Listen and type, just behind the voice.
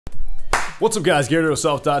What's up guys, Garrett with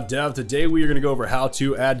SelfTaughtDev. Today we are going to go over how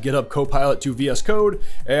to add GitHub Copilot to VS Code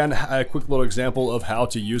and a quick little example of how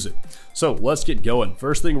to use it. So let's get going.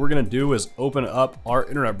 First thing we're going to do is open up our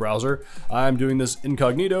internet browser. I'm doing this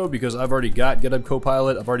incognito because I've already got GitHub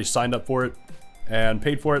Copilot. I've already signed up for it and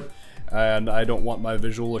paid for it, and I don't want my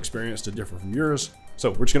visual experience to differ from yours. So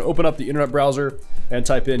we're just going to open up the internet browser and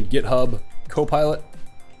type in GitHub Copilot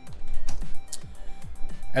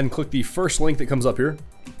and click the first link that comes up here.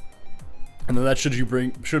 And then that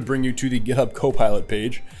should bring you to the GitHub Copilot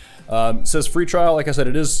page. It says free trial. Like I said,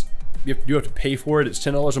 you do have to pay for it. It's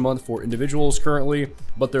 $10 a month for individuals currently,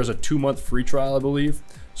 but there's a 2-month free trial, I believe.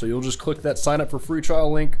 So you'll just click that sign up for free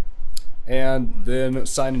trial link and then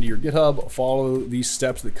sign into your GitHub, follow these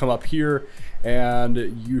steps that come up here, and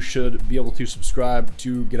you should be able to subscribe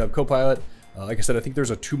to GitHub Copilot. Like I said, I think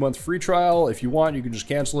there's a 2-month free trial. If you want, you can just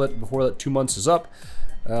cancel it before that 2 months is up.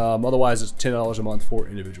 Otherwise, it's $10 a month for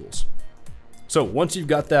individuals. So once you've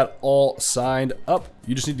got that all signed up,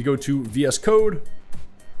 you just need to go to VS Code.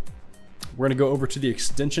 We're going to go over to the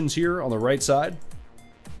extensions here on the right side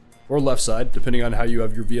or left side, depending on how you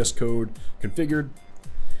have your VS Code configured.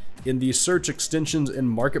 In the search extensions in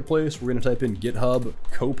Marketplace, we're going to type in GitHub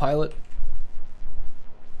Copilot.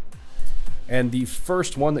 And the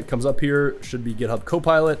first one that comes up here should be GitHub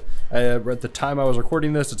Copilot. At the time I was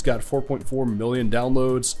recording this, it's got 4.4 million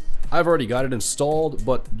downloads. I've already got it installed,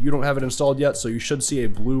 but you don't have it installed yet, so you should see a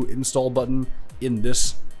blue install button in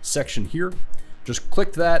this section here. Just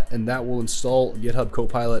click that, and that will install GitHub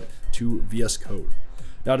Copilot to VS Code.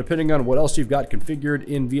 Now, depending on what else you've got configured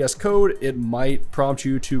in VS Code, it might prompt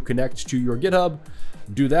you to connect to your GitHub.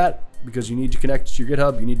 Do that, because you need to connect to your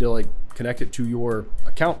GitHub. You need to connect it to your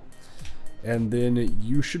account, and then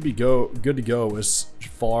you should be good to go as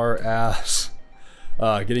far as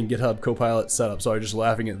getting GitHub Copilot set up. Sorry, just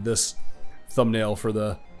laughing at this thumbnail for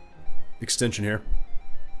the extension here.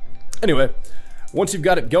 Anyway, once you've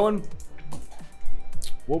got it going,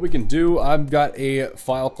 what we can do, I've got a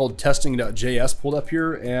file called testing.js pulled up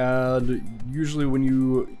here, and usually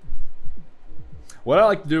what I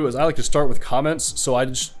like to do is I like to start with comments. So I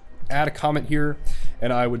just add a comment here,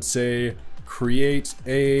 and I would say create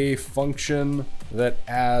a function that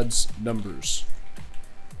adds numbers.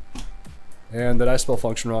 And did I spell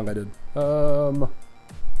function wrong? I did.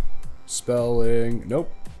 Spelling,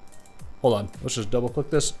 nope. Hold on, let's just double click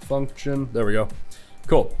this function. There we go.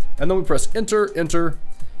 Cool. And then we press enter,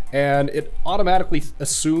 and it automatically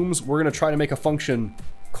assumes we're gonna try to make a function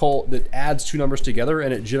that adds 2 numbers together,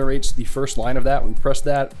 and it generates the first line of that. We press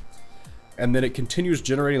that, and then it continues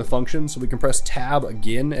generating the function. So we can press tab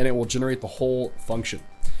again, and it will generate the whole function.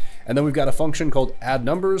 And then we've got a function called add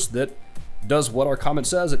numbers that does what our comment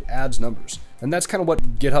says. It adds numbers. And that's kind of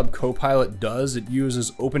what GitHub Copilot does. It uses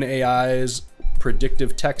OpenAI's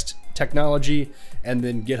predictive text technology and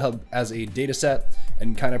then GitHub as a data set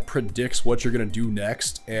and kind of predicts what you're going to do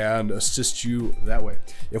next and assists you that way.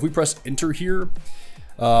 If we press enter here,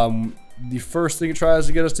 the first thing it tries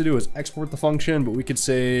to get us to do is export the function, but we could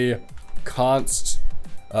say const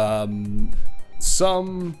sum,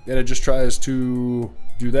 and it just tries to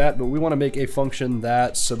do that, but we want to make a function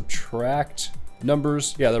that subtract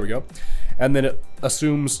numbers. Yeah, there we go. And then it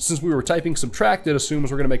assumes, since we were typing subtract, it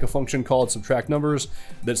assumes we're going to make a function called subtract numbers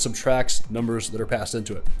that subtracts numbers that are passed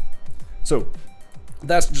into it. So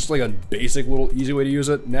that's just like a basic little easy way to use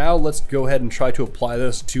it. Now let's go ahead and try to apply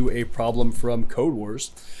this to a problem from Code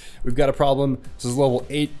Wars. We've got a problem. This is level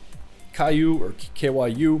 8 Kyu or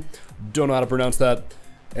KYU. Don't know how to pronounce that.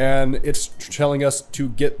 And it's telling us to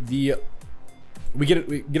get we get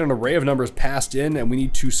an array of numbers passed in, and we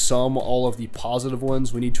need to sum all of the positive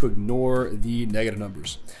ones. We need to ignore the negative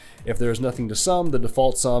numbers. If there's nothing to sum, the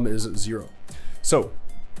default sum is 0. So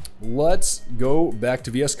let's go back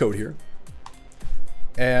to VS Code here.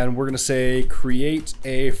 And we're going to say create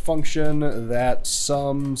a function that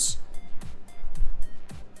sums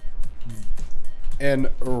an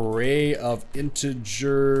array of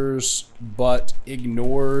integers but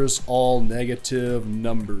ignores all negative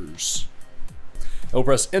numbers. We'll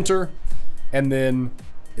press enter, and then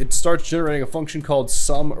it starts generating a function called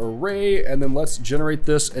SumArray, and then let's generate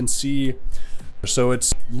this and see. So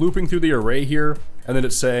it's looping through the array here, and then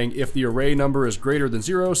it's saying if the array number is greater than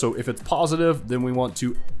 0, so if it's positive, then we want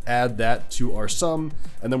to add that to our sum,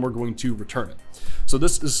 and then we're going to return it. So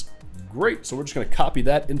this is great. So we're just going to copy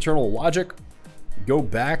that internal logic, go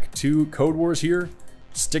back to Code Wars here,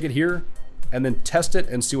 stick it here, and then test it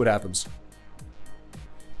and see what happens.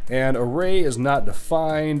 And array is not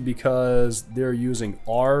defined because they're using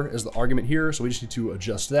R as the argument here, so we just need to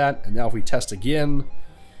adjust that. And now if we test again,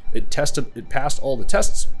 it passed all the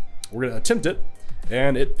tests. We're going to attempt it,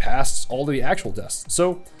 and it passed all the actual tests.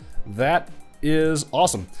 So that is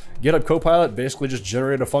awesome. GitHub Copilot basically just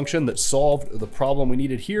generated a function that solved the problem we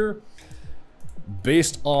needed here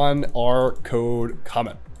based on our code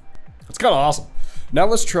comment. It's kind of awesome. Now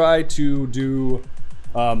let's try to do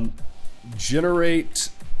generate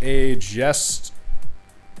a jest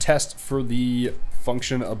test for the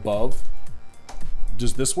function above.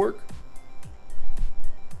 Does this work?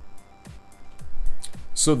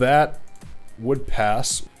 So that would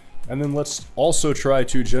pass. And then let's also try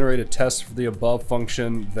to generate a test for the above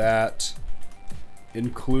function that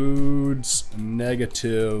includes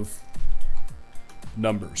negative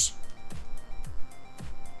numbers.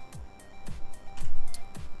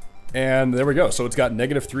 And there we go. So it's got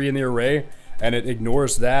 -3 in the array, and it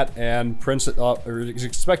ignores that and prints it up, or is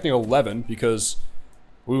expecting 11 because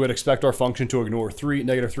we would expect our function to ignore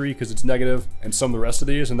 -3 because it's negative, and sum the rest of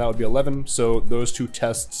these, and that would be 11. So those two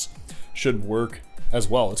tests should work as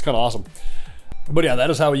well. It's kind of awesome. But yeah, that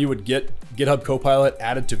is how you would get GitHub Copilot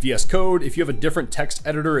added to VS Code. If you have a different text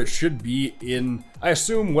editor, it should be in, I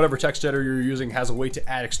assume whatever text editor you're using has a way to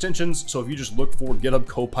add extensions. So if you just look for GitHub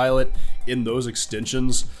Copilot in those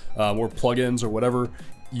extensions or plugins or whatever,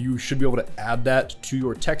 you should be able to add that to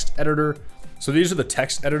your text editor. So these are the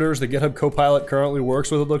text editors that GitHub Copilot currently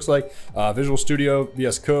works with, it looks like. Visual Studio,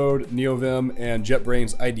 VS Code, NeoVim, and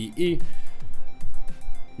JetBrains IDE.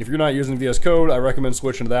 If you're not using VS Code, I recommend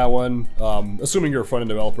switching to that one, assuming you're a front-end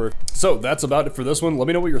developer. So that's about it for this one. Let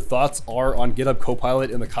me know what your thoughts are on GitHub Copilot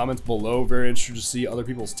in the comments below. Very interested to see other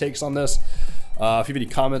people's takes on this. If you have any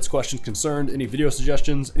comments, questions, concerned, any video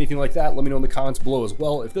suggestions, anything like that, let me know in the comments below as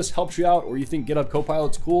well. If this helps you out or you think GitHub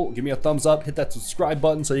Copilot's cool, give me a thumbs up, hit that subscribe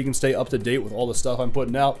button so you can stay up to date with all the stuff I'm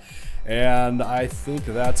putting out. And I think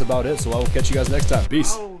that's about it. So I will catch you guys next time.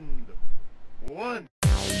 Peace. Round 1.